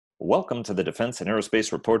Welcome to the Defense and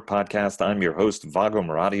Aerospace Report podcast. I'm your host, Vago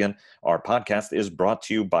Muradian. Our podcast is brought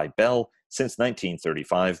to you by Bell. Since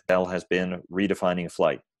 1935, Bell has been redefining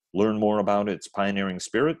flight. Learn more about its pioneering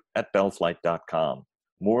spirit at bellflight.com.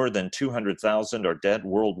 More than 200,000 are dead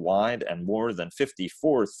worldwide and more than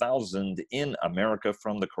 54,000 in America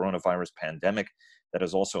from the coronavirus pandemic that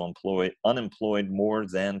has also unemployed more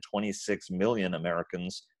than 26 million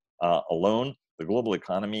Americans alone. The global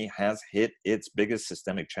economy has hit its biggest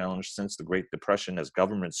systemic challenge since the Great Depression as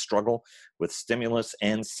governments struggle with stimulus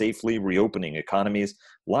and safely reopening economies.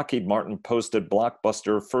 Lockheed Martin posted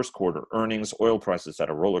blockbuster first quarter earnings, oil prices at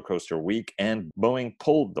a roller coaster week, and Boeing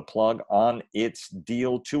pulled the plug on its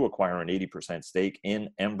deal to acquire an 80% stake in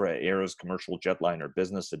Embraer's commercial jetliner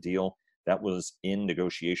business, a deal that was in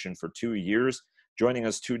negotiation for 2 years. Joining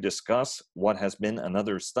us to discuss what has been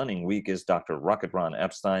another stunning week is Dr. Rocket Ron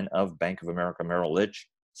Epstein of Bank of America Merrill Lynch,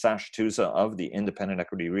 Sash Tusa of the independent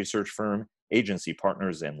equity research firm Agency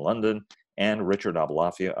Partners in London, and Richard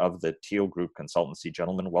Abulafia of the Teal Group Consultancy.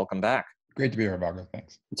 Gentlemen, welcome back. Great to be here, Vago.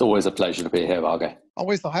 Thanks. It's always a pleasure to be here, Vago.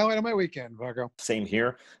 Always the highlight of my weekend, Vago. Same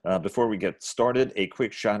here. Before we get started, a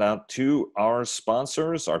quick shout out to our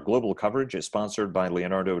sponsors. Our global coverage is sponsored by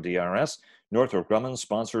Leonardo DRS. Northrop Grumman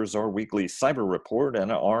sponsors our weekly cyber report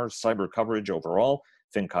and our cyber coverage overall.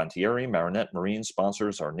 Fincantieri Marinette Marine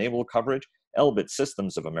sponsors our naval coverage. Elbit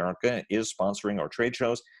Systems of America is sponsoring our trade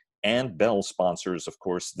shows. And Bell sponsors, of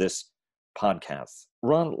course, this podcast.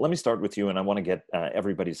 Ron, let me start with you, and I want to get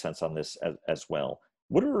everybody's sense on this as well.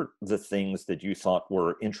 What are the things that you thought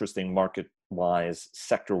were interesting market-wise,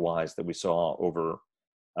 sector-wise that we saw over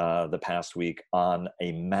the past week on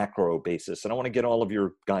a macro basis? And I want to get all of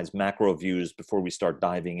your guys' macro views before we start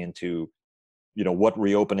diving into, what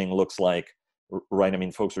reopening looks like, right? I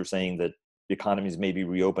mean, folks are saying that the economies may be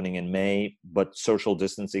reopening in May, but social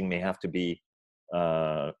distancing may have to be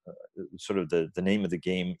sort of the name of the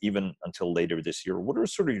game even until later this year. What are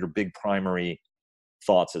sort of your big primary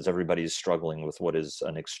thoughts as everybody is struggling with what is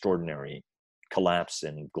an extraordinary collapse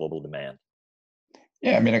in global demand?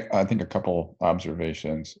 Yeah, I mean, I think a couple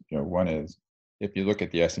observations. One is if you look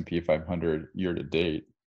at the S&P 500 year to date,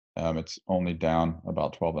 it's only down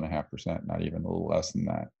about 12.5%, not even a little less than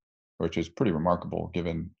that, which is pretty remarkable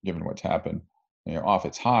given what's happened. Off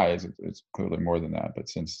its highs, it's clearly more than that. But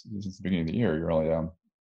since the beginning of the year, you're only down,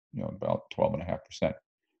 about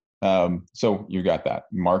 12.5%. So you got that.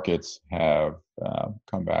 Markets have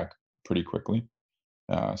come back pretty quickly.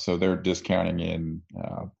 So they're discounting in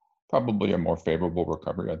probably a more favorable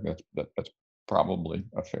recovery. I think that's probably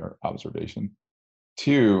a fair observation.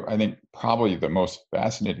 Two, I think probably the most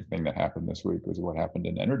fascinating thing that happened this week was what happened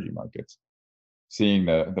in energy markets. Seeing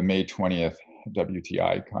the May 20th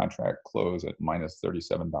WTI contract close at minus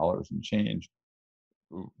 $37 and change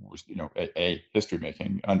was, a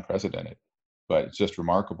history-making, unprecedented. But it's just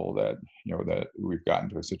remarkable that that we've gotten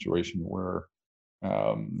to a situation where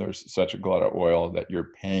there's such a glut of oil that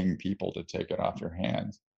you're paying people to take it off your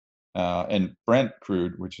hands. And Brent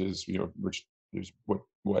crude, which is what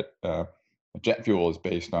jet fuel is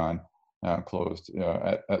based on, closed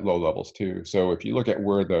at low levels too. So if you look at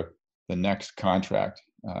where the next contract,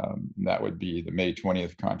 that would be the May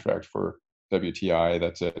 20th contract for WTI,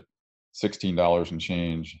 that's at $16 and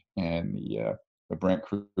change, and the Brent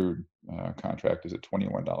crude contract is at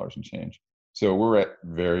 $21 and change. So we're at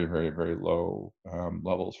very, very, very low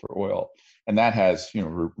levels for oil, and that has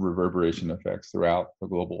reverberation effects throughout the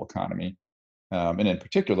global economy, and in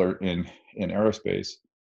particular in aerospace.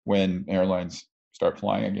 When airlines start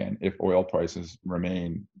flying again, if oil prices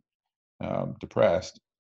remain depressed,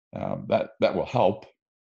 that will help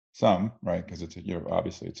some, right? Because it's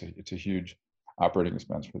obviously it's a huge operating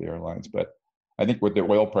expense for the airlines. But I think what the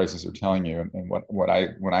oil prices are telling you, and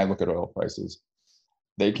when I look at oil prices,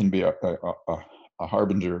 they can be a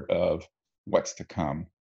harbinger of what's to come.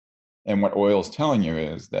 And what oil is telling you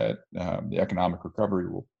is that the economic recovery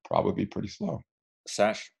will probably be pretty slow.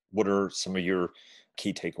 Sash, what are some of your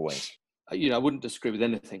key takeaways? I wouldn't disagree with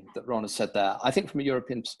anything that Ron has said there. I think from a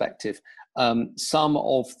European perspective, some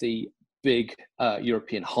of the big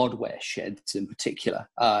European hardware sheds in particular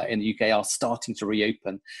in the UK are starting to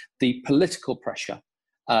reopen. The political pressure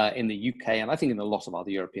in the UK, and I think in a lot of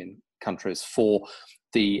other European countries, for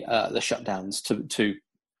the shutdowns to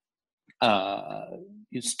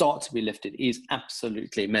start to be lifted is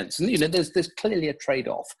absolutely immense. And there's clearly a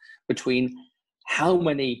trade-off between how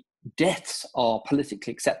many deaths are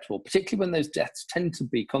politically acceptable, particularly when those deaths tend to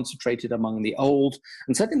be concentrated among the old,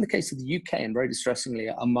 and certainly in the case of the UK, and very distressingly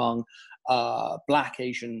among Black,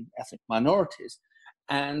 Asian, ethnic minorities,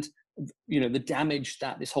 and the damage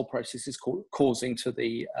that this whole process is causing to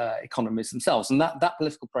the economies themselves. And that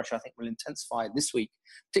political pressure, I think, will intensify this week,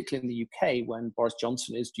 particularly in the UK, when Boris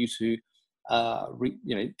Johnson is due to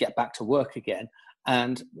get back to work again,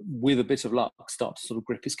 and with a bit of luck, start to sort of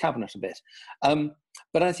grip his cabinet a bit.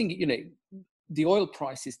 But I think, the oil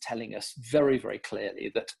price is telling us very, very clearly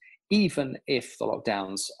that even if the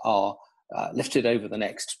lockdowns are lifted over the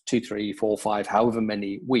next 2, 3, 4, 5, however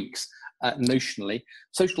many weeks, notionally,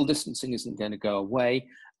 social distancing isn't going to go away.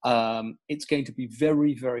 It's going to be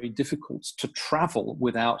very, very difficult to travel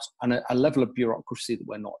without a level of bureaucracy that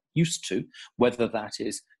we're not used to, whether that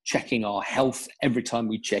is checking our health every time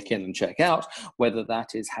we check in and check out, whether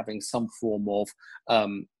that is having some form of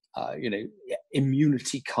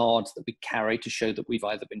immunity cards that we carry to show that we've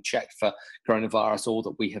either been checked for coronavirus or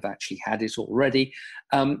that we have actually had it already.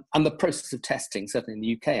 And the process of testing, certainly in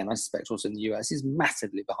the UK, and I suspect also in the US, is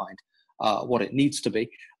massively behind what it needs to be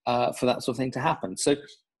for that sort of thing to happen. So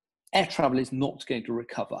air travel is not going to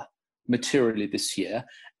recover materially this year,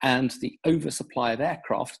 and the oversupply of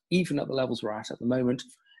aircraft, even at the levels we're at the moment,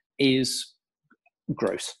 is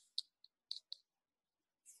gross.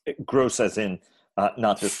 Gross as in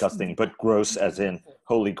not disgusting, but gross as in,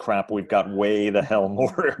 holy crap, we've got way the hell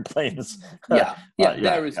more airplanes.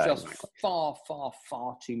 There is just far, far,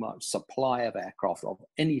 far too much supply of aircraft of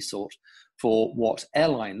any sort for what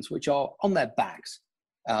airlines, which are on their backs,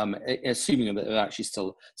 assuming that they're actually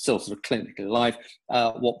still sort of clinically alive,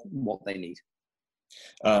 what they need.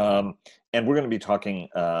 And we're going to be talking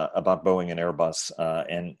about Boeing and Airbus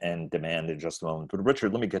and demand in just a moment. But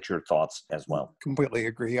Richard, let me get your thoughts as well. Completely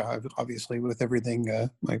agree, obviously, with everything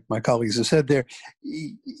my colleagues have said there.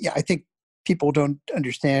 Yeah, I think people don't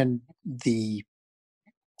understand the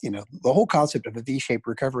whole concept of a V-shaped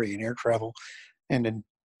recovery in air travel, and in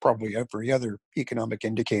probably every other economic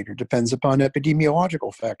indicator depends upon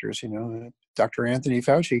epidemiological factors. Dr. Anthony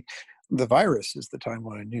Fauci, the virus is the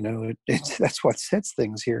timeline. That's what sets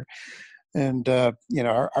things here. And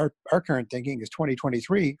our current thinking is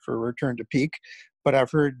 2023 for a return to peak, but I've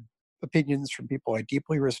heard opinions from people I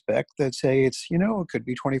deeply respect that say it could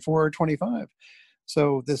be 24 or 25.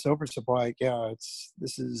 So this oversupply,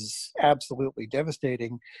 this is absolutely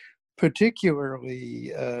devastating.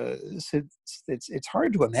 Particularly since it's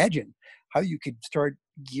hard to imagine how you could start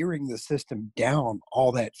gearing the system down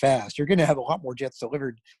all that fast. You're going to have a lot more jets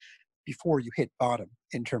delivered before you hit bottom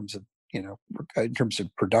in terms of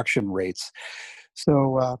production rates.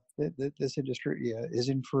 So this industry is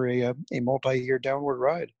in for a multi-year downward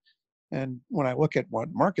ride. And when I look at what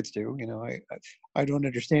markets do, I don't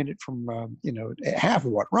understand it from half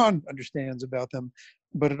of what Ron understands about them,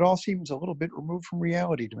 but it all seems a little bit removed from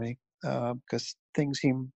reality to me, because things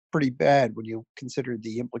seem pretty bad when you consider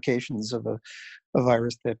the implications of a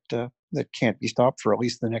virus that can't be stopped for at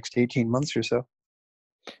least the next 18 months or so.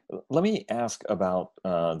 Let me ask about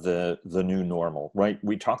the new normal, right?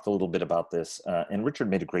 We talked a little bit about this, and Richard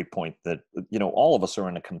made a great point that, all of us are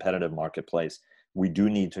in a competitive marketplace. We do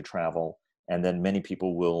need to travel, and then many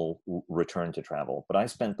people will return to travel. But I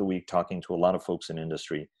spent the week talking to a lot of folks in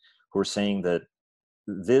industry who are saying that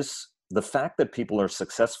the fact that people are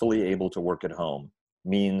successfully able to work at home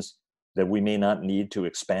means that we may not need to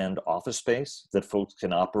expand office space, that folks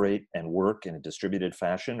can operate and work in a distributed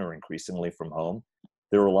fashion or increasingly from home.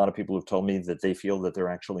 There are a lot of people who've told me that they feel that they're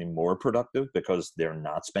actually more productive because they're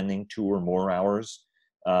not spending 2 or more hours.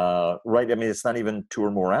 Right? I mean, it's not even 2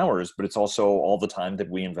 or more hours, but it's also all the time that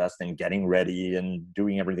we invest in getting ready and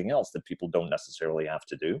doing everything else that people don't necessarily have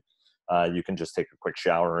to do. You can just take a quick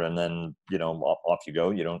shower and then, off you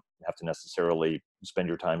go. You don't have to necessarily spend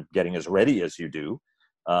your time getting as ready as you do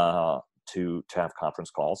to have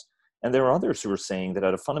conference calls. And there are others who are saying that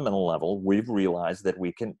at a fundamental level, we've realized that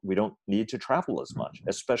we don't need to travel as much,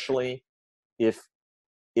 especially if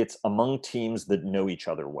it's among teams that know each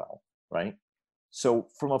other well, right? So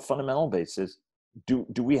from a fundamental basis, do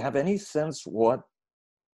we have any sense what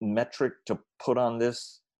metric to put on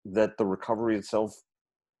this, that the recovery itself,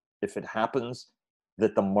 if it happens,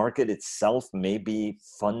 that the market itself may be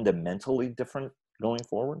fundamentally different going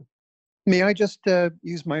forward? May I just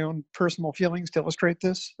use my own personal feelings to illustrate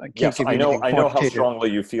this? Yes, I know how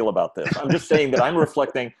strongly you feel about this. I'm just saying that I'm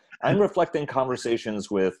reflecting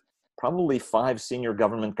conversations with probably 5 senior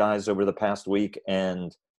government guys over the past week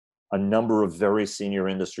and a number of very senior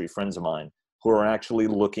industry friends of mine who are actually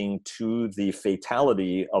looking to the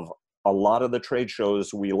fatality of a lot of the trade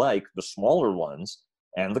shows we like, the smaller ones,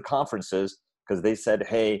 and the conferences, because they said,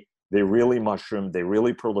 hey, they really mushroomed, they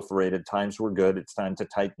really proliferated, times were good, it's time to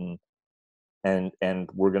tighten. And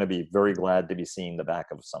we're going to be very glad to be seeing the back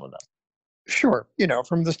of some of them. Sure.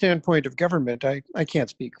 From the standpoint of government, I can't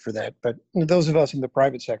speak for that. But those of us in the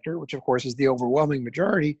private sector, which of course is the overwhelming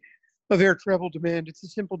majority of air travel demand, it's a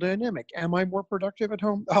simple dynamic. Am I more productive at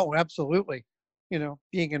home? Oh, absolutely.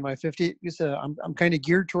 Being in my 50s, I'm kind of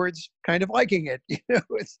geared towards kind of liking it.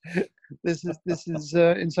 This is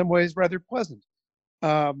in some ways rather pleasant.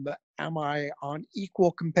 Am I on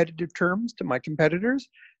equal competitive terms to my competitors?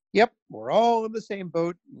 Yep, we're all in the same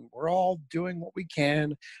boat. We're all doing what we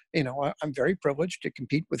can. I'm very privileged to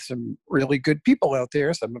compete with some really good people out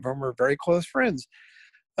there. Some of them are very close friends.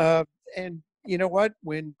 And you know what?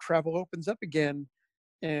 When travel opens up again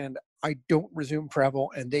and I don't resume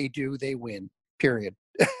travel and they do, they win, period.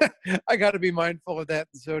 I got to be mindful of that,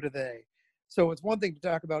 and so do they. So it's one thing to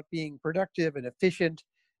talk about being productive and efficient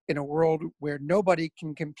in a world where nobody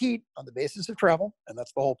can compete on the basis of travel. And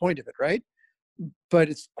that's the whole point of it, right? But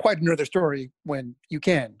it's quite another story when you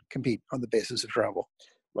can compete on the basis of travel.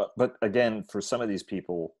 Well, but again, for some of these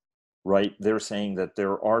people, right, they're saying that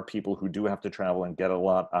there are people who do have to travel and get a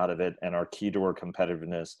lot out of it and are key to our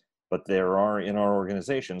competitiveness. But there are in our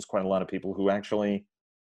organizations quite a lot of people who actually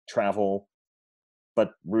travel,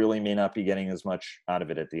 but really may not be getting as much out of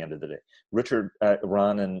it at the end of the day. Richard,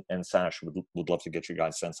 Ron, and Sash would love to get your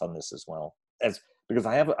guys' sense on this as well, because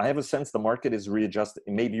I have a sense the market is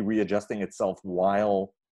maybe readjusting itself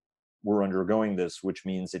while we're undergoing this, which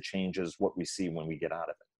means it changes what we see when we get out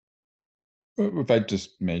of it. If I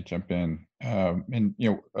just may jump in, and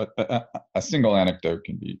a single anecdote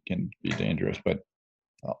can be dangerous, but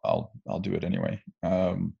I'll do it anyway.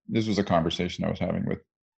 This was a conversation I was having with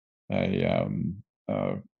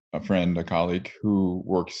a friend, a colleague who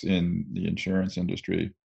works in the insurance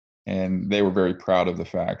industry, and they were very proud of the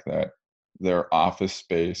fact that their office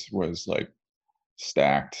space was like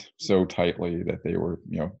stacked so tightly that they were,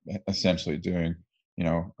 essentially doing, we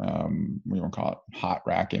don't call it hot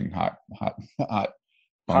racking, hot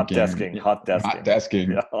bunking, hot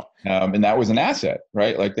desking. Yeah. And that was an asset,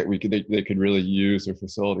 right? Like that they could really use their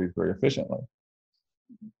facilities very efficiently.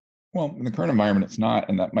 Well, in the current environment, it's not,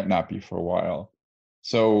 and that might not be for a while.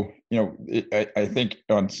 So, I think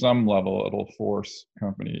on some level, it'll force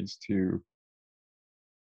companies to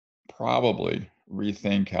probably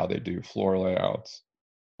rethink how they do floor layouts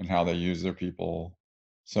and how they use their people,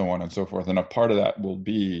 so on and so forth. And a part of that will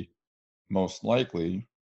be most likely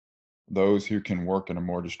those who can work in a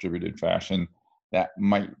more distributed fashion that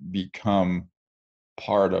might become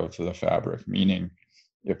part of the fabric, meaning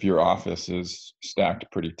if your office is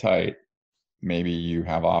stacked pretty tight, maybe you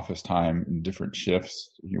have office time in different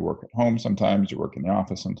shifts. You work at home sometimes, you work in the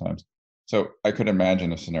office sometimes. So I could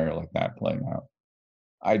imagine a scenario like that playing out.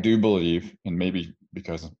 I do believe, and maybe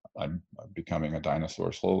because I'm becoming a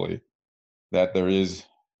dinosaur slowly, that there is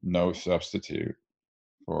no substitute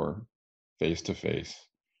for face-to-face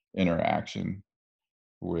interaction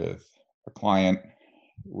with a client,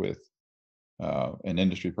 with an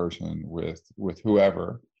industry person, with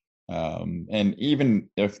whoever. And even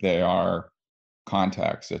if they are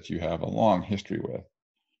contacts that you have a long history with,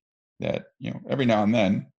 that every now and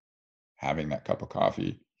then having that cup of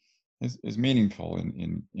coffee is meaningful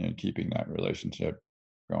in keeping that relationship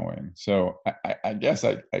going. So I guess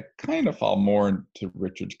I kind of fall more into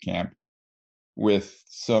Richard's camp with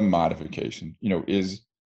some modification,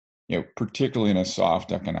 particularly in a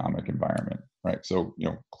soft economic environment, right? So,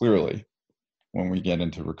 clearly when we get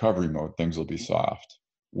into recovery mode, things will be soft.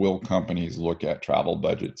 Will companies look at travel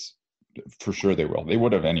budgets? For sure they will. They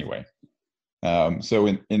would have anyway. So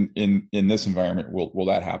in this environment, will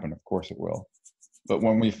that happen? Of course it will. But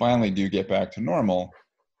when we finally do get back to normal,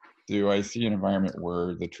 do I see an environment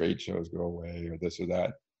where the trade shows go away or this or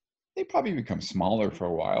that? They probably become smaller for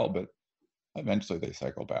a while, but eventually they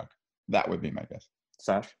cycle back. That would be my guess.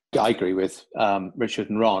 Sash? I agree with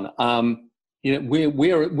Richard and Ron.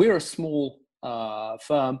 We're a small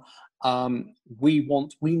firm.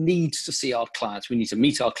 We need to see our clients. We need to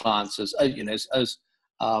meet our clients as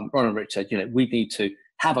Ron and Rich said. We need to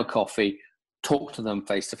have a coffee, talk to them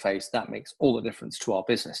face to face. That makes all the difference to our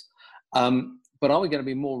business. But are we going to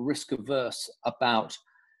be more risk averse about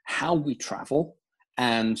how we travel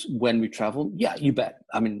and when we travel? Yeah, you bet.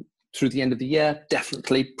 I mean, through the end of the year,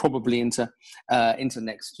 definitely, probably into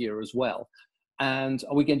next year as well. And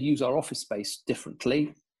are we going to use our office space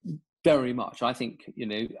differently? Very much. I think,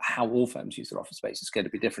 how all firms use their office space is going to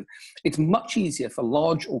be different. It's much easier for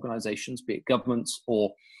large organizations, be it governments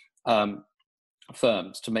or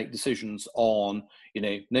firms, to make decisions on,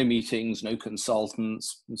 no meetings, no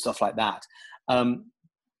consultants and stuff like that,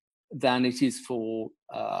 than it is for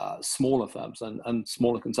smaller firms and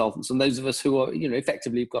smaller consultants. And those of us who are,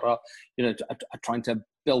 effectively got our, are trying to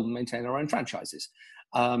build and maintain our own franchises.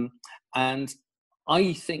 And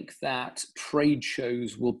I think that trade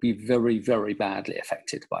shows will be very, very badly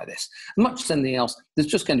affected by this. Much as anything else, there's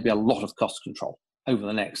just going to be a lot of cost control over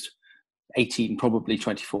the next 18, probably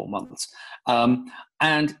 24 months. And,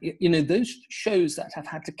 those shows that have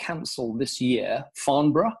had to cancel this year,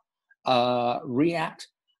 Farnborough, Riyadh,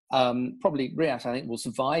 probably Riyadh, I think, will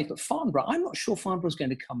survive, but Farnborough, I'm not sure Farnborough is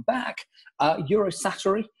going to come back.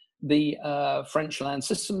 Eurosatory, the French land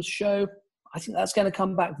systems show, I think that's going to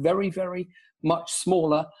come back very, very much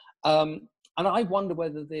smaller. And I wonder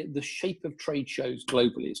whether the shape of trade shows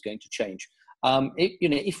globally is going to change.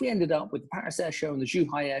 If we ended up with the Paris Air Show and the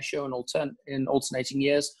Zhuhai Air Show in alternating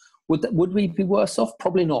years, would we be worse off?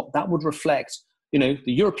 Probably not. That would reflect, the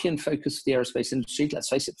European focus of the aerospace industry, let's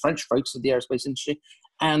face it, the French focus of the aerospace industry,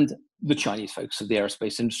 and the Chinese focus of the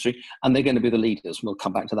aerospace industry, and they're going to be the leaders. We'll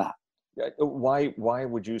come back to that. Why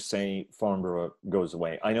would you say Farnborough goes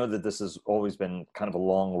away? I know that this has always been kind of a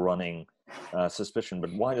long-running suspicion,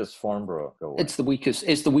 but why does Farnborough go away? It's the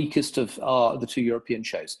weakest of the two European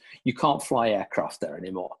shows. You can't fly aircraft there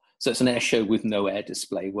anymore. So it's an air show with no air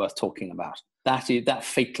display worth talking about. That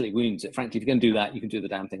fatally wounds it. Frankly, if you're going to do that, you can do the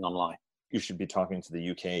damn thing online. You should be talking to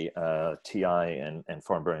the UK TI and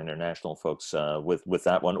Farnborough International folks with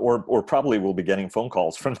that one, or probably we'll be getting phone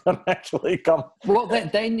calls from them actually. Well,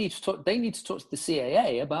 they need to talk. They need to talk to the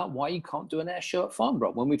CAA about why you can't do an air show at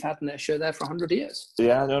Farnborough when we've had an air show there for 100 years.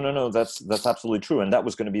 Yeah, no. That's absolutely true, and that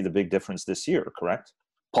was going to be the big difference this year, correct?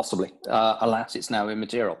 Possibly. Alas, it's now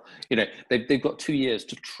immaterial. They've got 2 years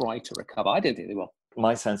to try to recover. I don't think they will.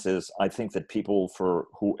 My sense is, I think that people, for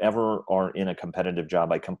whoever are in a competitive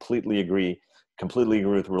job, I completely agree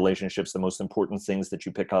with relationships. The most important things that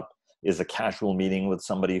you pick up is a casual meeting with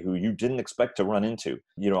somebody who you didn't expect to run into.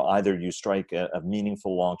 Either you strike a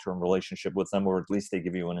meaningful long-term relationship with them, or at least they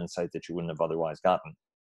give you an insight that you wouldn't have otherwise gotten.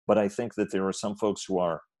 But I think that there are some folks who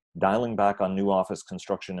are dialing back on new office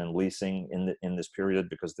construction and leasing in this period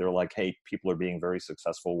because they're like, hey, people are being very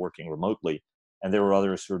successful working remotely. And there are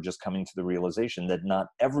others who are just coming to the realization that not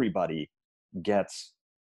everybody gets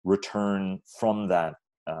return from that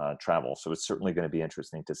travel. So it's certainly going to be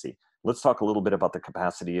interesting to see. Let's talk a little bit about the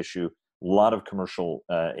capacity issue. A lot of commercial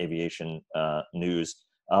aviation news.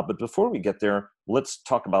 But before we get there, let's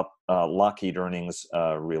talk about Lockheed earnings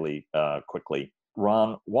really quickly.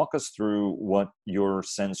 Ron, walk us through what your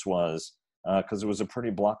sense was, because it was a pretty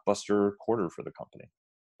blockbuster quarter for the company.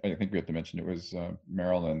 I think we have to mention it was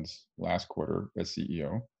Marilyn's last quarter as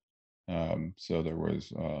CEO. So there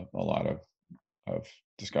was a lot of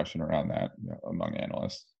discussion around that among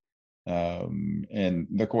analysts. And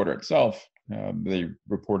the quarter itself, they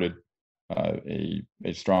reported a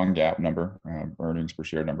strong GAAP number, earnings per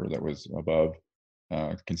share number that was above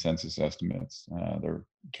consensus estimates. Their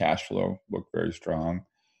cash flow looked very strong.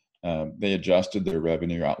 They adjusted their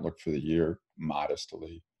revenue outlook for the year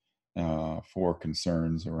modestly for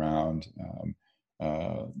concerns around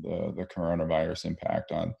the coronavirus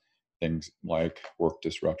impact on things like work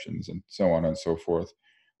disruptions and so on and so forth.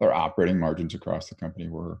 Their operating margins across the company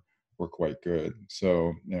were quite good.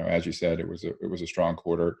 So, as you said, it was a strong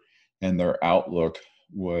quarter, and their outlook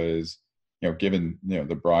was, given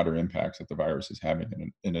the broader impacts that the virus is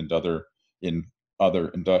having in other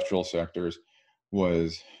industrial sectors,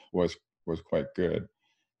 was quite good.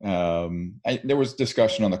 There was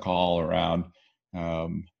discussion on the call around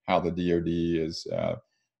how the DoD is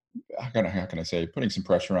how can I say, putting some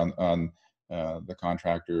pressure on the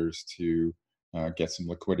contractors to get some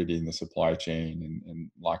liquidity in the supply chain, and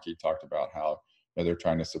Lockheed talked about how they're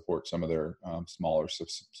trying to support some of their smaller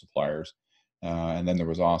suppliers, and then there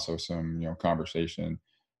was also some conversation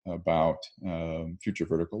about future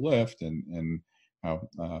vertical lift and how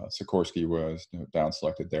Sikorsky was down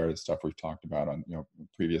selected there. The stuff we've talked about on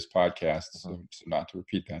previous podcasts, so not to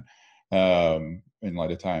repeat that in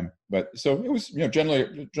light of time. But so it was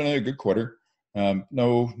generally a good quarter.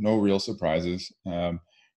 No real surprises, and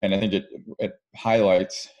I think it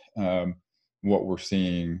highlights what we're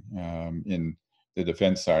seeing in the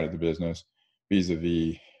defense side of the business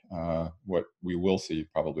vis-a-vis what we will see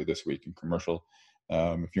probably this week in commercial.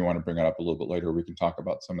 If you want to bring it up a little bit later, we can talk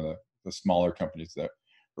about some of the smaller companies that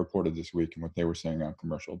reported this week and what they were saying on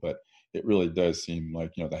commercial. But it really does seem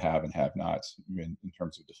like the have and have-nots in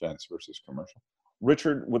terms of defense versus commercial.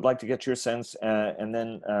 Richard, would like to get your sense, and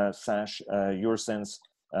then Sash, your sense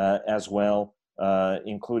as well,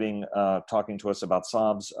 including talking to us about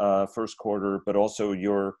Saab's first quarter, but also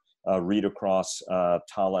your read across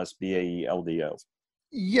Thales, BAE, LDO.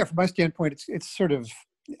 Yeah, from my standpoint, it's sort of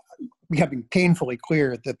becoming painfully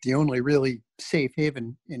clear that the only really safe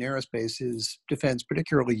haven in aerospace is defense,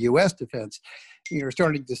 particularly U.S. defense. You're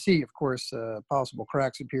starting to see, of course, possible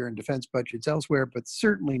cracks appear in defense budgets elsewhere, but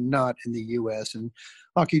certainly not in the U.S. And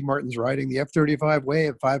Lockheed Martin's riding the F-35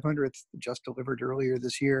 wave, 500th just delivered earlier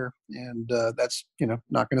this year, and that's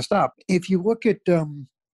not going to stop. If you look at the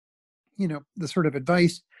sort of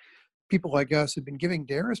advice people like us have been giving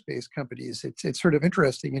to aerospace companies, it's sort of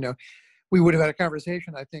interesting. We would have had a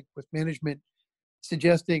conversation, I think, with management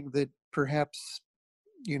suggesting that perhaps,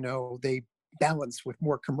 they balance with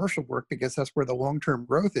more commercial work because that's where the long-term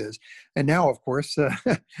growth is. And now, of course,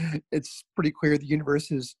 it's pretty clear the universe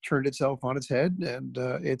has turned itself on its head and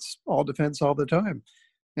it's all defense all the time.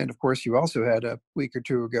 And of course, you also had a week or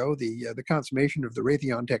two ago the consummation of the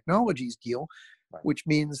Raytheon Technologies deal, right, which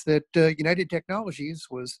means that United Technologies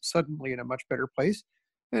was suddenly in a much better place.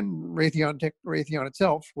 And Raytheon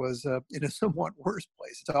itself was in a somewhat worse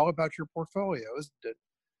place. It's all about your portfolio, isn't it?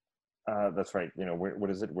 That's right. What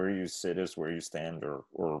is it? Where you sit is where you stand, or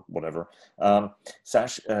whatever.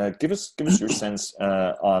 Sash, give us your sense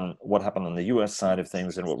on what happened on the U.S. side of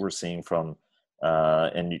things and what we're seeing from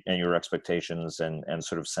and your expectations and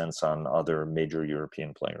sort of sense on other major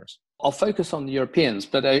European players. I'll focus on the Europeans,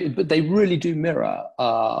 but they really do mirror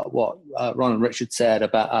what Ron and Richard said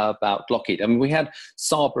about Lockheed. I mean, we had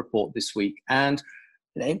Saab report this week, and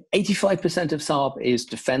 85% of Saab is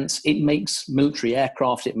defense. It makes military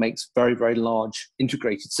aircraft. It makes very, very large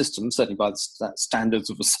integrated systems, certainly by the standards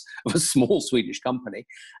of a small Swedish company.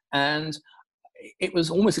 And it was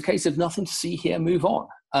almost a case of nothing to see here, move on.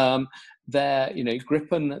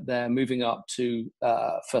 Gripen, they're moving up to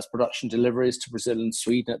first production deliveries to Brazil and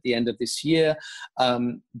Sweden at the end of this year.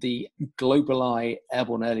 The GlobalEye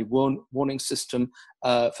airborne early warning system,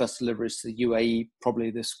 first deliveries to the UAE probably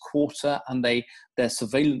this quarter, and their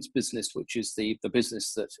surveillance business, which is the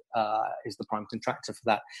business that is the prime contractor for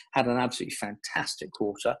that, had an absolutely fantastic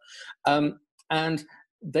quarter. And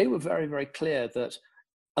they were very, very clear that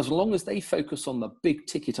as long as they focus on the big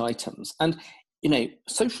ticket items, and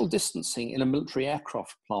social distancing in a military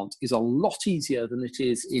aircraft plant is a lot easier than it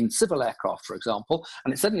is in civil aircraft, for example,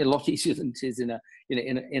 and it's certainly a lot easier than it is in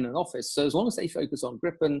an office. So as long as they focus on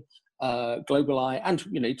Gripen, GlobalEye, and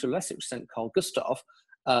to a lesser extent Carl Gustav,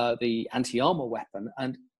 the anti-armor weapon,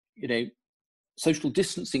 and social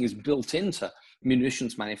distancing is built into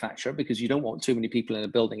munitions manufacture because you don't want too many people in a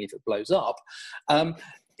building if it blows up.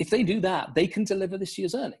 If they do that, they can deliver this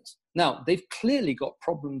year's earnings. Now, they've clearly got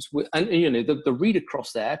problems with, and the read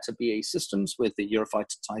across there to BAE Systems with the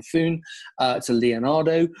Eurofighter Typhoon, to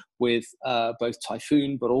Leonardo with both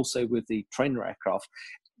Typhoon, but also with the trainer aircraft.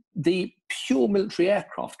 The pure military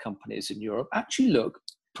aircraft companies in Europe actually look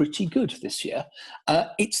pretty good this year.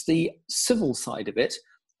 It's the civil side of it,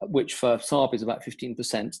 which for Saab is about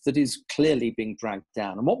 15%, that is clearly being dragged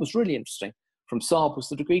down. And what was really interesting from Saab was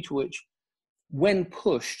the degree to which, when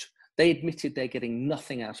pushed, they admitted they're getting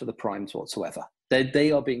nothing out of the primes whatsoever.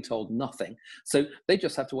 They are being told nothing. So they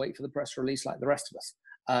just have to wait for the press release like the rest of us.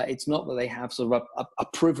 It's not that they have sort of a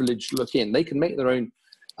privileged look in. They can make their own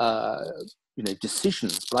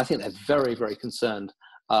decisions, but I think they're very, very concerned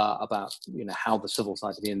about how the civil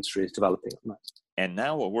side of the industry is developing. And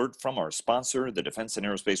now a word from our sponsor. The Defense and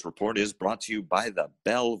Aerospace Report is brought to you by the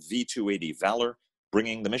Bell V-280 Valor,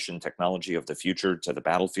 bringing the mission technology of the future to the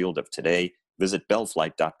battlefield of today. Visit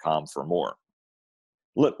bellflight.com for more.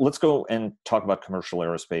 Let's go and talk about commercial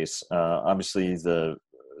aerospace. Obviously, the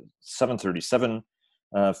 737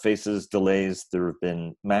 faces delays. There have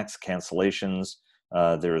been MAX cancellations.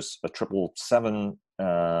 There's a 777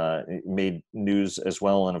 made news as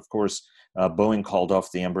well. And of course, Boeing called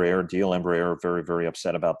off the Embraer deal. Embraer very, very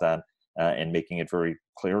upset about that and making it very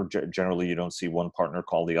clear. Generally, you don't see one partner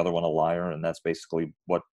call the other one a liar, and that's basically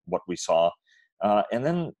what we saw. And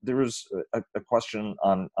then there was a question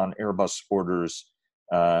on Airbus orders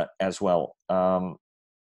as well. Ron,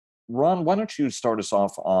 why don't you start us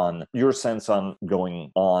off on your sense on going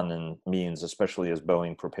on and means, especially as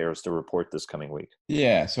Boeing prepares to report this coming week?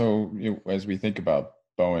 Yeah, so as we think about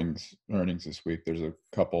Boeing's earnings this week, there's a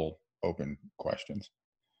couple open questions.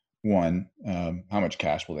 One, how much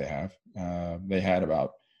cash will they have? They had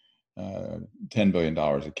about $10 billion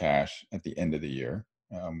of cash at the end of the year.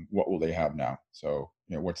 What will they have now? So,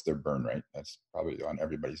 what's their burn rate? That's probably on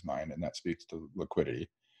everybody's mind, and that speaks to liquidity.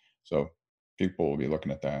 So people will be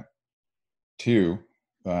looking at that. Two,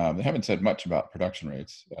 they haven't said much about production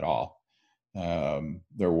rates at all.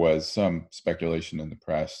 There was some speculation in the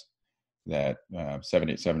press that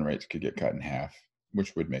 787 rates could get cut in half,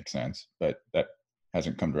 which would make sense, but that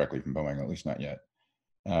hasn't come directly from Boeing, at least not yet.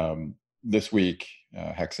 This week,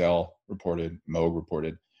 Hexcel reported, Moog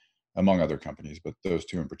reported, among other companies, but those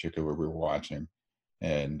two in particular we were watching.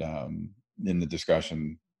 And in the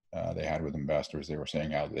discussion they had with investors, they were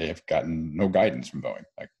saying how they have gotten no guidance from Boeing.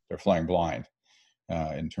 Like they're flying blind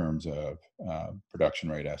in terms of production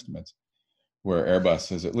rate estimates, where Airbus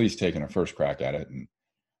has at least taken a first crack at it. And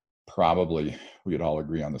probably we would all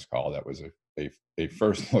agree on this call that was a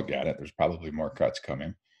first look at it. There's probably more cuts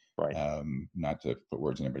coming, right? Not to put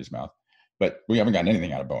words in anybody's mouth, but we haven't gotten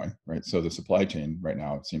anything out of Boeing, right? So the supply chain right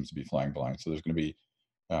now seems to be flying blind. So there's going to be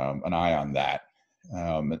an eye on that.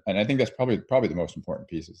 And I think that's probably the most important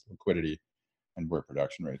piece is liquidity and where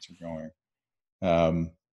production rates are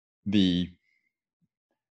going.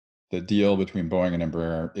 The deal between Boeing and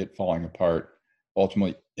Embraer, it falling apart,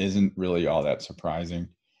 ultimately isn't really all that surprising,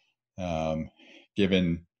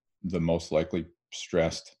 given the most likely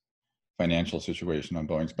stressed financial situation on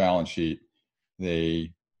Boeing's balance sheet.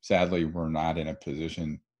 They sadly were not in a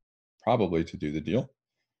position probably to do the deal,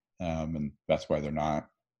 and that's why they're not.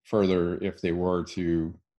 Further, if they were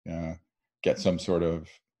to get some sort of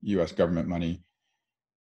U.S. government money,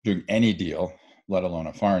 doing any deal, let alone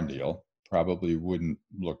a foreign deal, probably wouldn't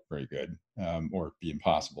look very good or be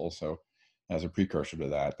impossible. So as a precursor to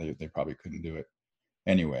that, they probably couldn't do it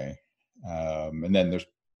anyway. And then there's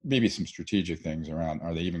maybe some strategic things around,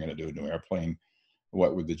 are they even going to do a new airplane?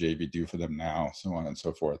 What would the JV do for them now? So on and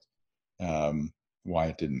so forth. Why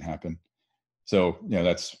it didn't happen. So,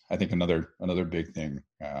 that's, I think, another big thing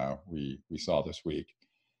we saw this week.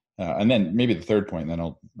 And then maybe the third point, and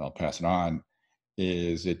then I'll pass it on,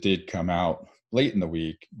 is it did come out late in the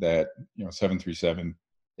week that 737,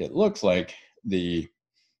 it looks like the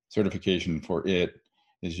certification for it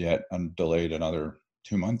is yet delayed another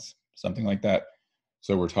 2 months, something like that.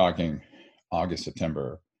 So we're talking August,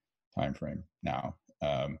 September timeframe now,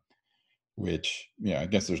 which I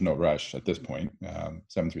guess there's no rush at this point.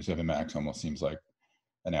 737 MAX almost seems like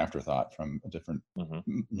an afterthought from a different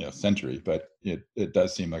century, but it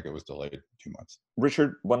does seem like it was delayed 2 months.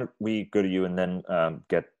 Richard, why don't we go to you and then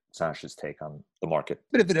get Sash's take on the market?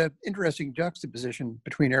 Bit of an interesting juxtaposition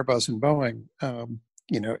between Airbus and Boeing.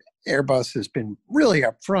 Airbus has been really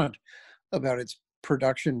upfront about its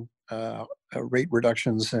production rate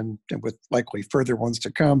reductions and with likely further ones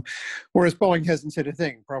to come, whereas Boeing hasn't said a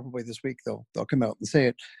thing. Probably this week they'll come out and say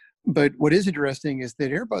it. But what is interesting is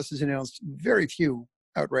that Airbus has announced very few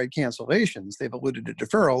outright cancellations. They've alluded to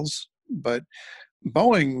deferrals, but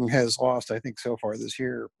Boeing has lost, I think, so far this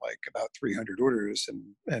year, like about 300 orders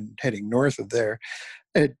and heading north of there.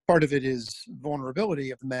 And part of it is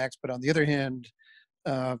vulnerability of the MAX, but on the other hand,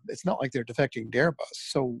 it's not like they're defecting to Airbus.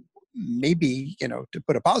 So maybe, to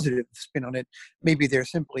put a positive spin on it, maybe they're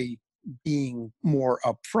simply being more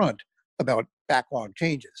upfront about backlog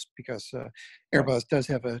changes, because Airbus does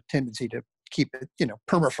have a tendency to keep it,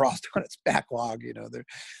 permafrost on its backlog. There are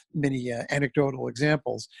many anecdotal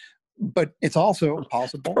examples. But it's also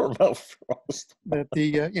possible that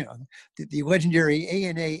the legendary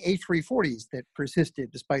ANA A340s that persisted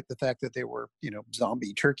despite the fact that they were,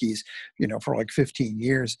 zombie turkeys, for like 15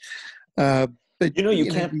 years. But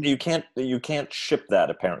you can't ship that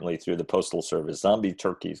apparently through the postal service. Zombie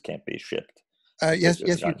turkeys can't be shipped. Yes,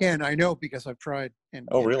 you can. I know because I've tried. And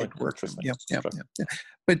really? It works. Interesting. Yeah.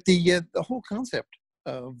 But the whole concept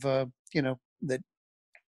of that.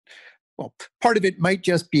 Well, part of it might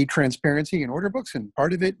just be transparency in order books, and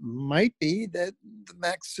part of it might be that the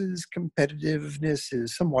MAX's competitiveness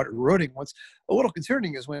is somewhat eroding. What's a little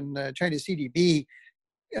concerning is when China's CDB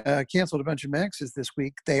canceled a bunch of MAXs this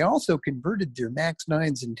week, they also converted their MAX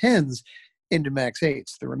 9s and 10s into MAX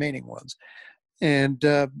 8s, the remaining ones. And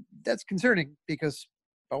that's concerning because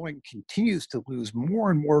Boeing continues to lose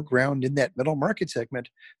more and more ground in that middle market segment,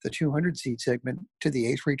 the 200-seat segment, to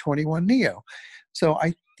the A321neo. So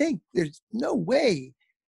I think there's no way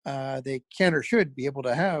they can or should be able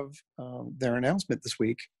to have their announcement this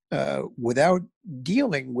week without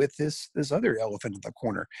dealing with this other elephant in the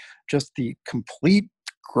corner, just the complete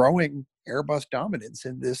growing Airbus dominance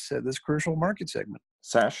in this crucial market segment.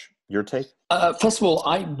 Sash, your take? First of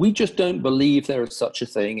all, we just don't believe there is such a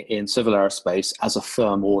thing in civil aerospace as a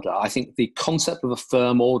firm order. I think the concept of a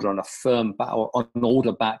firm order and an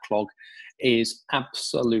order backlog is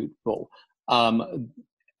absolute bull.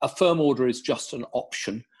 A firm order is just an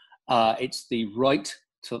option. It's the right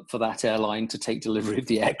for that airline to take delivery of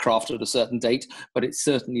the aircraft at a certain date, but it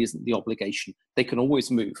certainly isn't the obligation. They can always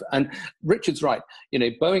move. And Richard's right.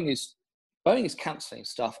 Boeing is cancelling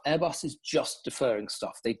stuff. Airbus is just deferring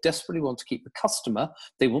stuff. They desperately want to keep the customer.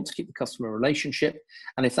 They want to keep the customer relationship.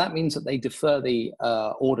 And if that means that they defer the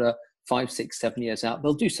order 5, 6, 7 years out,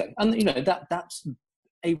 they'll do so. And that's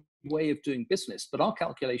a way of doing business. But our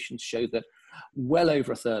calculations show that well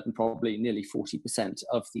over a third and probably nearly 40%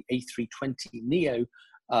 of the A320neo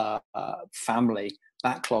family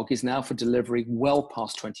backlog is now for delivery well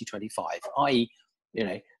past 2025, i.e.,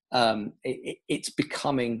 it's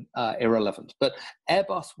becoming irrelevant. But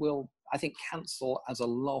Airbus will, I think, cancel as a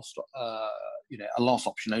last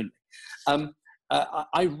option only.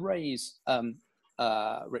 I raise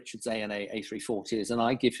Richard's ANA A340s, and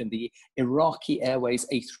I give him the Iraqi Airways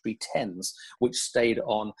A310s, which stayed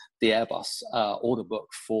on the Airbus order book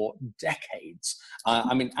for decades.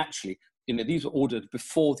 Actually, these were ordered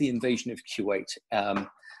before the invasion of Kuwait,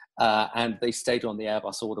 and they stayed on the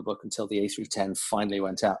Airbus order book until the A310 finally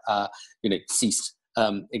went out, ceased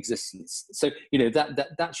existence. So,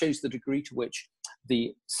 that shows the degree to which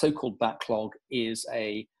the so-called backlog is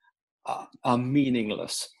a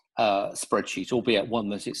meaningless spreadsheet, albeit one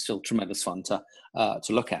that it's still tremendous fun to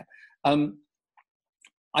look at.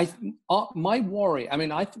 My worry,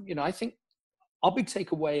 I think our big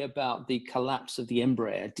takeaway about the collapse of the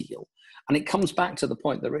Embraer deal, and it comes back to the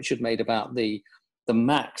point that Richard made about the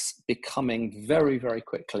MAX becoming very, very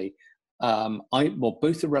quickly,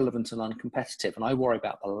 both irrelevant and uncompetitive, and I worry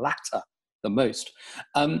about the latter the most,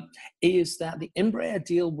 is that the Embraer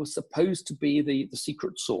deal was supposed to be the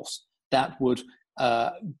secret sauce that would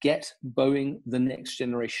get Boeing the next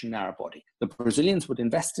generation narrowbody. The Brazilians would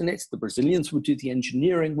invest in it. The Brazilians would do the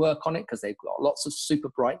engineering work on it because they've got lots of super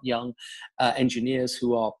bright young engineers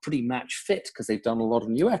who are pretty match fit because they've done a lot of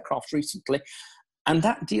new aircraft recently. And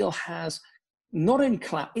that deal has not only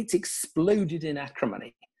collapsed, it's exploded in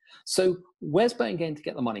acrimony. So where's Boeing going to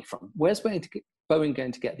get the money from? Where's Boeing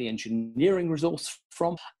going to get the engineering resource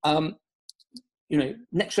from?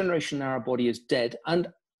 Next generation narrowbody is dead.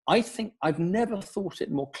 And I think I've never thought it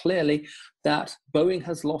more clearly that Boeing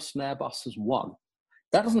has lost and Airbus has won.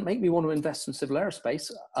 That doesn't make me want to invest in civil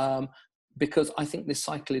aerospace because I think this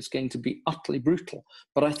cycle is going to be utterly brutal.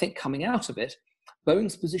 But I think coming out of it,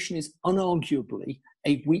 Boeing's position is unarguably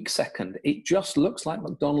a weak second. It just looks like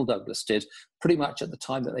McDonnell Douglas did pretty much at the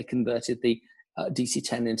time that they converted the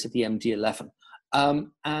DC-10 into the MD-11.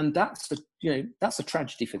 And that's a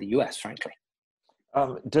tragedy for the US, frankly.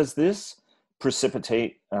 Does this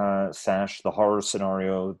precipitate, Sash, the horror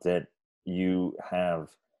scenario that you have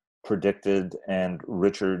predicted, and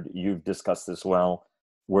Richard, you've discussed this well,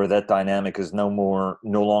 where that dynamic is no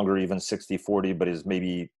longer even 60-40, but is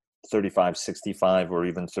maybe 35-65 or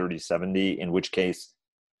even 30-70, in which case,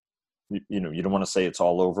 you don't want to say it's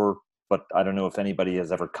all over, but I don't know if anybody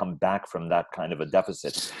has ever come back from that kind of a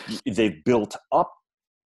deficit. They've built up,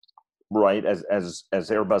 right, as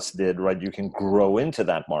Airbus did, right? You can grow into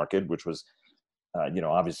that market, which was,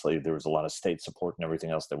 obviously there was a lot of state support and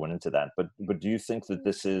everything else that went into that. But do you think that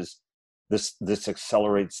this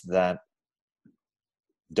accelerates that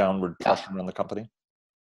downward pressure on the company?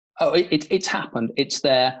 Oh, it's happened. It's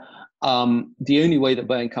there. The only way that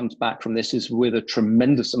Boeing comes back from this is with a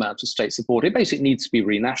tremendous amount of state support. It basically needs to be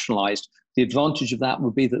renationalized. The advantage of that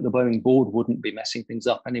would be that the Boeing board wouldn't be messing things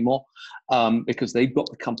up anymore because they've got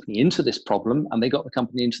the company into this problem, and they got the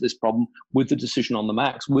company into this problem with the decision on the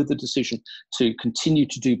MAX, with the decision to continue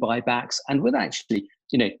to do buybacks, and with actually,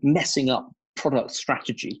 messing up product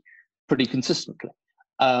strategy pretty consistently.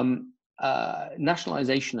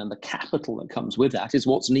 Nationalization and the capital that comes with that is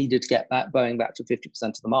what's needed to get Boeing back to 50%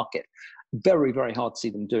 of the market. Very, very hard to see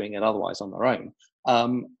them doing it otherwise on their own,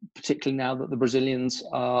 particularly now that the Brazilians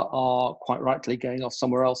are quite rightly going off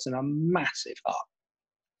somewhere else in a massive hub.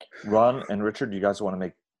 Ron and Richard, do you guys want to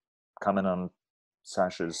make comment on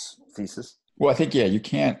Sash's thesis? Well, I think, you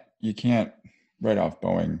can't write off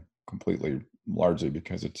Boeing completely, largely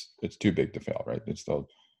because it's too big to fail, right? It's the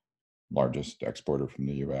largest exporter from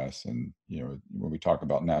the U.S. And, when we talk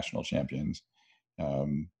about national champions,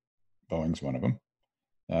 Boeing's one of them.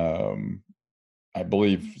 I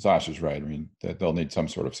believe Sash is right. I mean, that they'll need some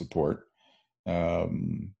sort of support.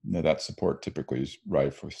 That support typically is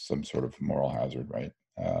rife with some sort of moral hazard, right?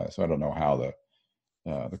 So I don't know how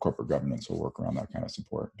the corporate governance will work around that kind of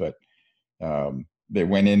support. But they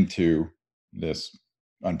went into this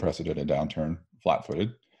unprecedented downturn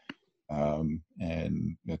flat-footed.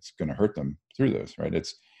 And it's going to hurt them through this, right?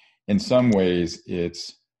 It's, in some ways,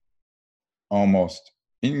 it's almost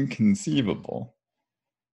inconceivable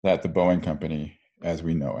that the Boeing company, as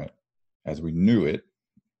we knew it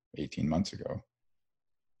 18 months ago,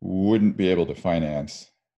 wouldn't be able to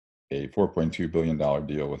finance a $4.2 billion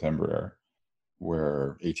deal with Embraer,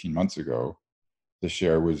 where 18 months ago, the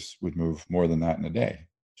share would move more than that in a day,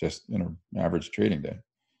 just in an average trading day.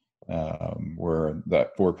 Where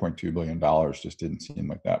that $4.2 billion just didn't seem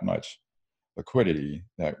like that much liquidity,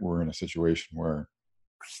 that we're in a situation where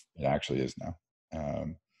it actually is now.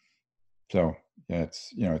 So yeah,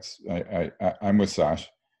 I'm with Sash.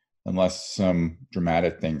 Unless some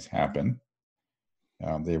dramatic things happen,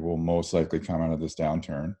 they will most likely come out of this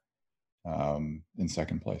downturn in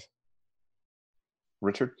second place.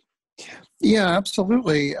 Richard? Yeah,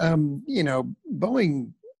 absolutely.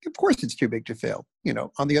 Boeing, of course, it's too big to fail.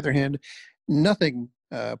 On the other hand, nothing,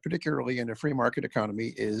 particularly in a free market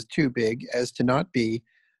economy, is too big as to not be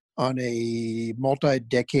on a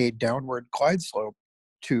multi-decade downward glide slope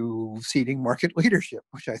to ceding market leadership,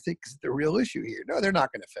 which I think is the real issue here. No, they're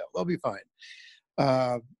not going to fail. They'll be fine.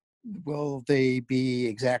 Will they be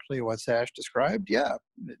exactly what Sash described? Yeah,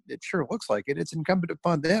 it sure looks like it. It's incumbent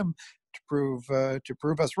upon them to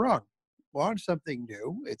prove us wrong. Launch something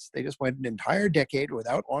new. They just went an entire decade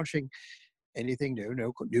without launching anything new,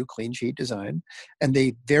 no new clean sheet design, and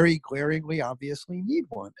they very glaringly, obviously need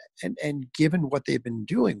one. And given what they've been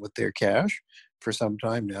doing with their cash for some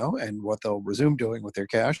time now, and what they'll resume doing with their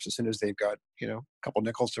cash as soon as they've got a couple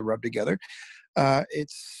nickels to rub together,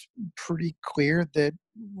 it's pretty clear that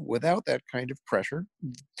without that kind of pressure,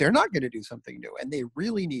 they're not going to do something new, and they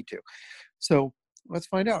really need to. So let's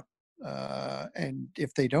find out. And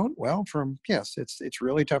if they don't, well, it's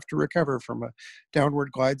really tough to recover from a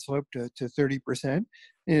downward glide slope to 30%.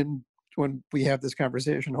 And when we have this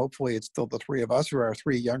conversation, hopefully it's still the three of us or our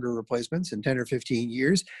three younger replacements in 10 or 15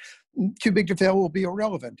 years. Too big to fail will be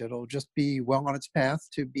irrelevant. It'll just be well on its path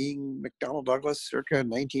to being McDonnell Douglas circa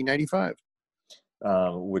 1995.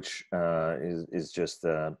 Which is just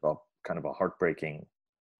kind of a heartbreaking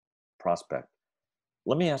prospect.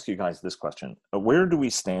 Let me ask you guys this question. Where do we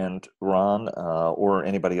stand, Ron, or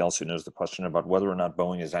anybody else who knows the question about whether or not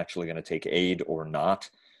Boeing is actually going to take aid or not?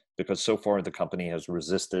 Because so far the company has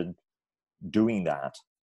resisted doing that.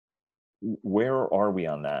 Where are we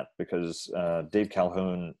on that? Because Dave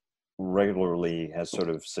Calhoun regularly has sort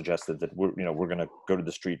of suggested that we're going to go to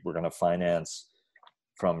the street, we're going to finance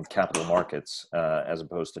from capital markets as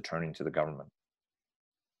opposed to turning to the government.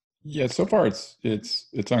 Yeah, so far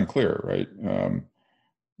it's unclear, right?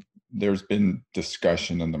 There's been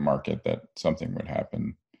discussion in the market that something would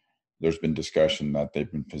happen. There's been discussion that they've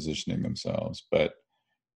been positioning themselves, but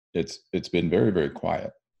it's been very, very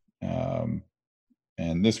quiet.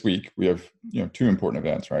 And this week we have two important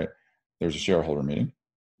events, right? There's a shareholder meeting,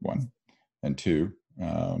 one, and two,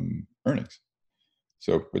 earnings.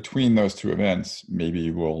 So between those two events,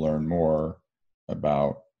 maybe we'll learn more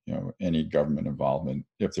about any government involvement,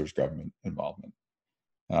 if there's government involvement.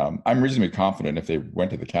 I'm reasonably confident if they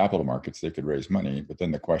went to the capital markets, they could raise money, but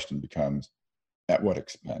then the question becomes, at what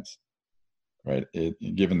expense, right?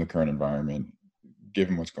 Given the current environment,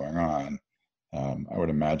 given what's going on, I would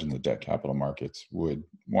imagine the debt capital markets would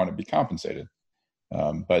want to be compensated,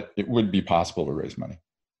 but it would be possible to raise money.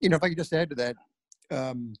 If I could just add to that,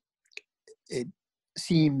 it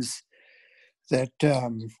seems that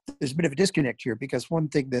there's a bit of a disconnect here, because one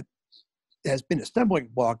thing that has been a stumbling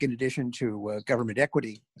block, in addition to government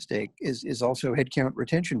equity stake, is also headcount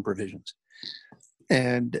retention provisions.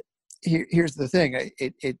 And here's the thing: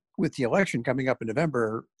 with the election coming up in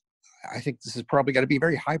November, I think this is probably got to be a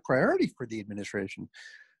very high priority for the administration.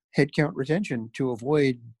 Headcount retention, to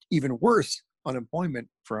avoid even worse unemployment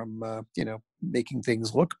from making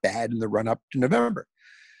things look bad in the run up to November.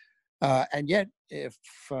 And yet, if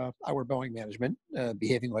I were Boeing management,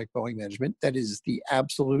 behaving like Boeing management, that is the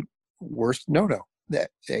absolute worst no-no, that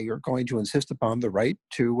they are going to insist upon the right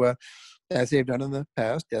to, as they've done in the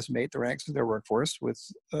past, decimate the ranks of their workforce with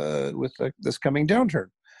this coming downturn.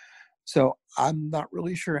 So I'm not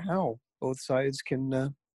really sure how both sides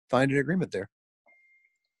can find an agreement there.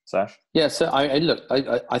 Sash? Yeah, so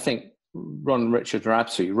I think Ron and Richard are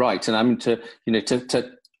absolutely right, and I'm to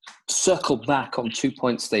circle back on 2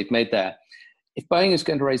 points they've made there. If Boeing is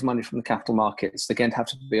going to raise money from the capital markets, they're going to have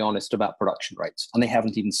to be honest about production rates, and they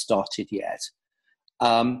haven't even started yet.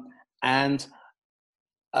 And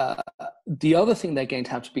the other thing they're going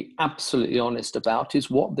to have to be absolutely honest about is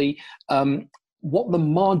what the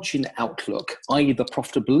margin outlook, i.e. the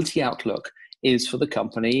profitability outlook, is for the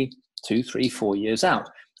company 2, 3, 4 years out.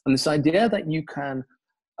 And this idea that you can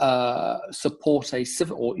support a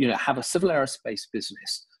civil, or have a civil aerospace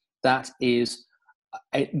business that is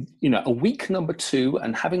a weak number two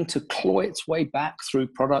and having to claw its way back through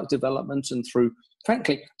product development and through,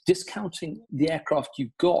 frankly, discounting the aircraft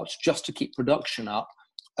you've got just to keep production up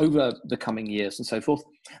over the coming years and so forth.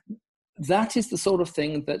 That is the sort of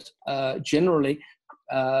thing that generally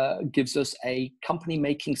gives us a company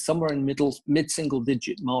making somewhere in mid-single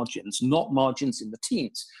digit margins, not margins in the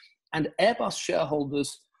teens. And Airbus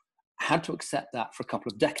shareholders had to accept that for a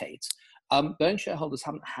couple of decades. Boeing shareholders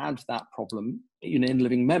haven't had that problem in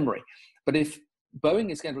living memory. But if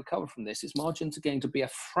Boeing is going to recover from this. Its margins are going to be a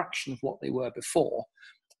fraction of what they were before.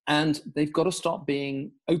 And they've got to start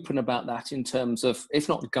being open about that in terms of, if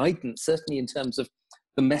not guidance, certainly in terms of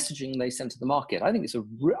the messaging they send to the market. I think it's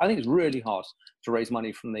really hard to raise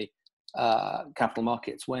money from the capital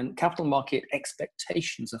markets when capital market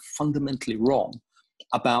expectations are fundamentally wrong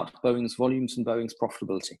about Boeing's volumes and Boeing's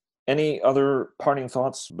profitability. Any other parting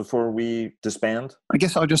thoughts before we disband? I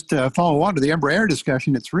guess I'll just follow on to the Embraer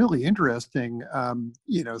discussion. It's really interesting.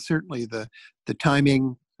 Certainly the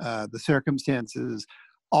timing, the circumstances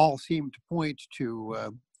all seem to point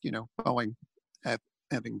to, Boeing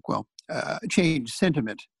having, changed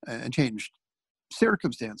sentiment and changed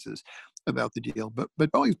circumstances about the deal. But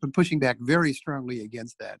Boeing's been pushing back very strongly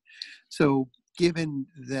against that. So given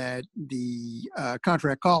that the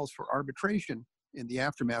contract calls for arbitration in the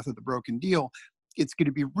aftermath of the broken deal, it's going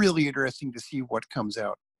to be really interesting to see what comes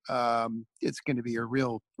out. It's going to be a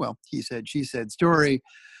real, he said, she said story,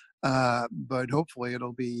 but hopefully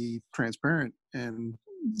it'll be transparent. And,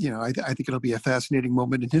 I think it'll be a fascinating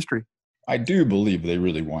moment in history. I do believe they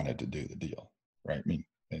really wanted to do the deal, right? I mean,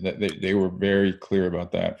 they were very clear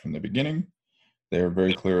about that from the beginning. They were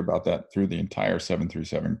very clear about that through the entire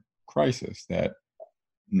 737 crisis, that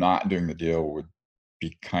not doing the deal would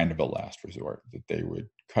be kind of a last resort, that they would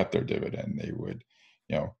cut their dividend, they would,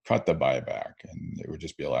 cut the buyback, and it would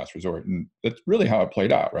just be a last resort. And that's really how it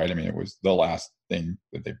played out, right? I mean, it was the last thing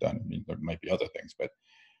that they've done. I mean, there might be other things, but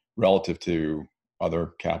relative to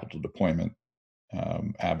other capital deployment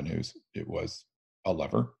avenues, it was a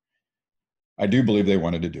lever. I do believe they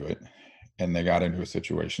wanted to do it, and they got into a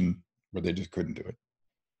situation where they just couldn't do it.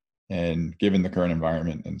 And given the current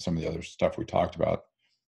environment and some of the other stuff we talked about,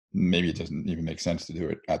 maybe it doesn't even make sense to do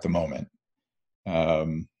it at the moment.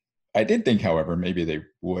 I did think, however, maybe they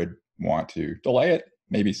would want to delay it,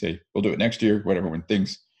 maybe say, we'll do it next year, whatever, when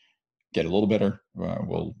things get a little better,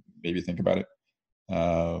 we'll maybe think about it.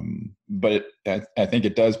 But I think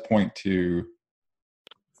it does point to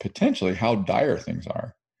potentially how dire things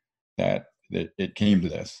are, that it came to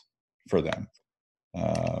this for them.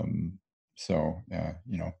 So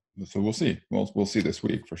we'll see. We'll see this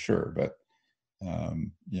week for sure. But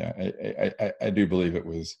I do believe it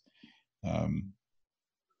was.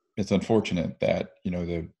 It's unfortunate that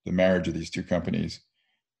the marriage of these two companies,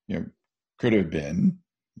 could have been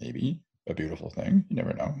maybe a beautiful thing. You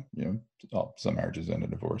never know. Some marriages end in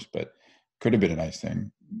divorce, but could have been a nice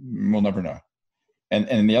thing. We'll never know.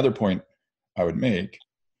 And the other point I would make,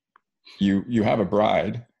 you have a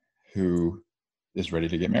bride who is ready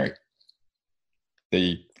to get married.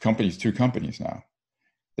 The company's two companies now.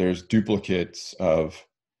 There's duplicates of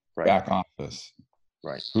back office.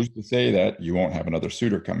 Right. Who's to say that you won't have another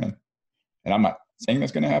suitor come in? And I'm not saying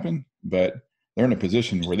that's going to happen, but they're in a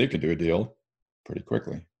position where they could do a deal pretty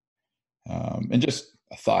quickly. And just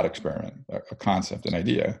a thought experiment, a concept, an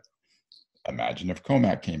idea. Imagine if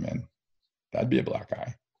Comac came in. That'd be a black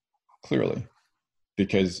eye, clearly,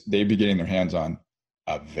 because they'd be getting their hands on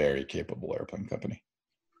a very capable airplane company.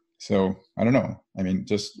 So I don't know. I mean,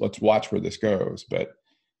 just let's watch where this goes. But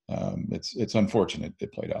it's unfortunate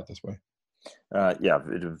it played out this way.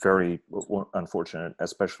 Very unfortunate,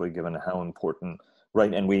 especially given how important,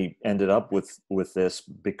 right? And we ended up with this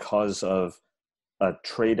because of a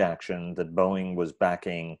trade action that Boeing was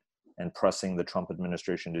backing and pressing the Trump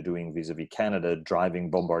administration to doing vis-a-vis Canada, driving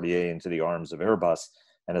Bombardier into the arms of Airbus,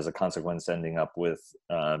 and as a consequence, ending up with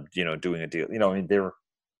doing a deal.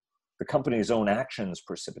 The company's own actions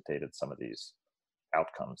precipitated some of these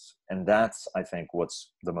outcomes, and that's, I think,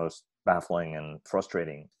 what's the most baffling and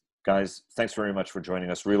frustrating. Guys, thanks very much for joining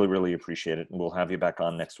us. Really, really appreciate it. And we'll have you back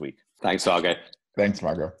on next week. Thanks, Vago. Thanks,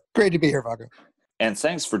 Vago. Great to be here, Vago. And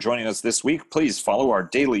thanks for joining us this week. Please follow our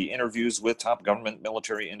daily interviews with top government,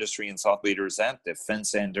 military, industry, and thought leaders at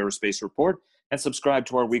Defense and Aerospace Report, and subscribe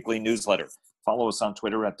to our weekly newsletter. Follow us on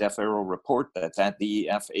Twitter at DefAero Report. That's at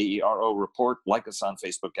DEFAERO Report. Like us on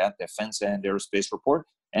Facebook at Defense and Aerospace Report.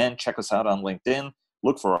 And check us out on LinkedIn.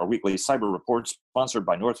 Look for our weekly cyber report sponsored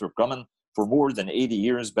by Northrop Grumman. For more than 80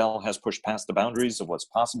 years, Bell has pushed past the boundaries of what's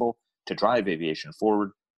possible to drive aviation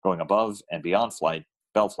forward, going above and beyond flight,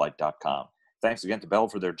 bellflight.com. Thanks again to Bell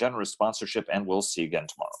for their generous sponsorship, and we'll see you again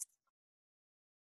tomorrow.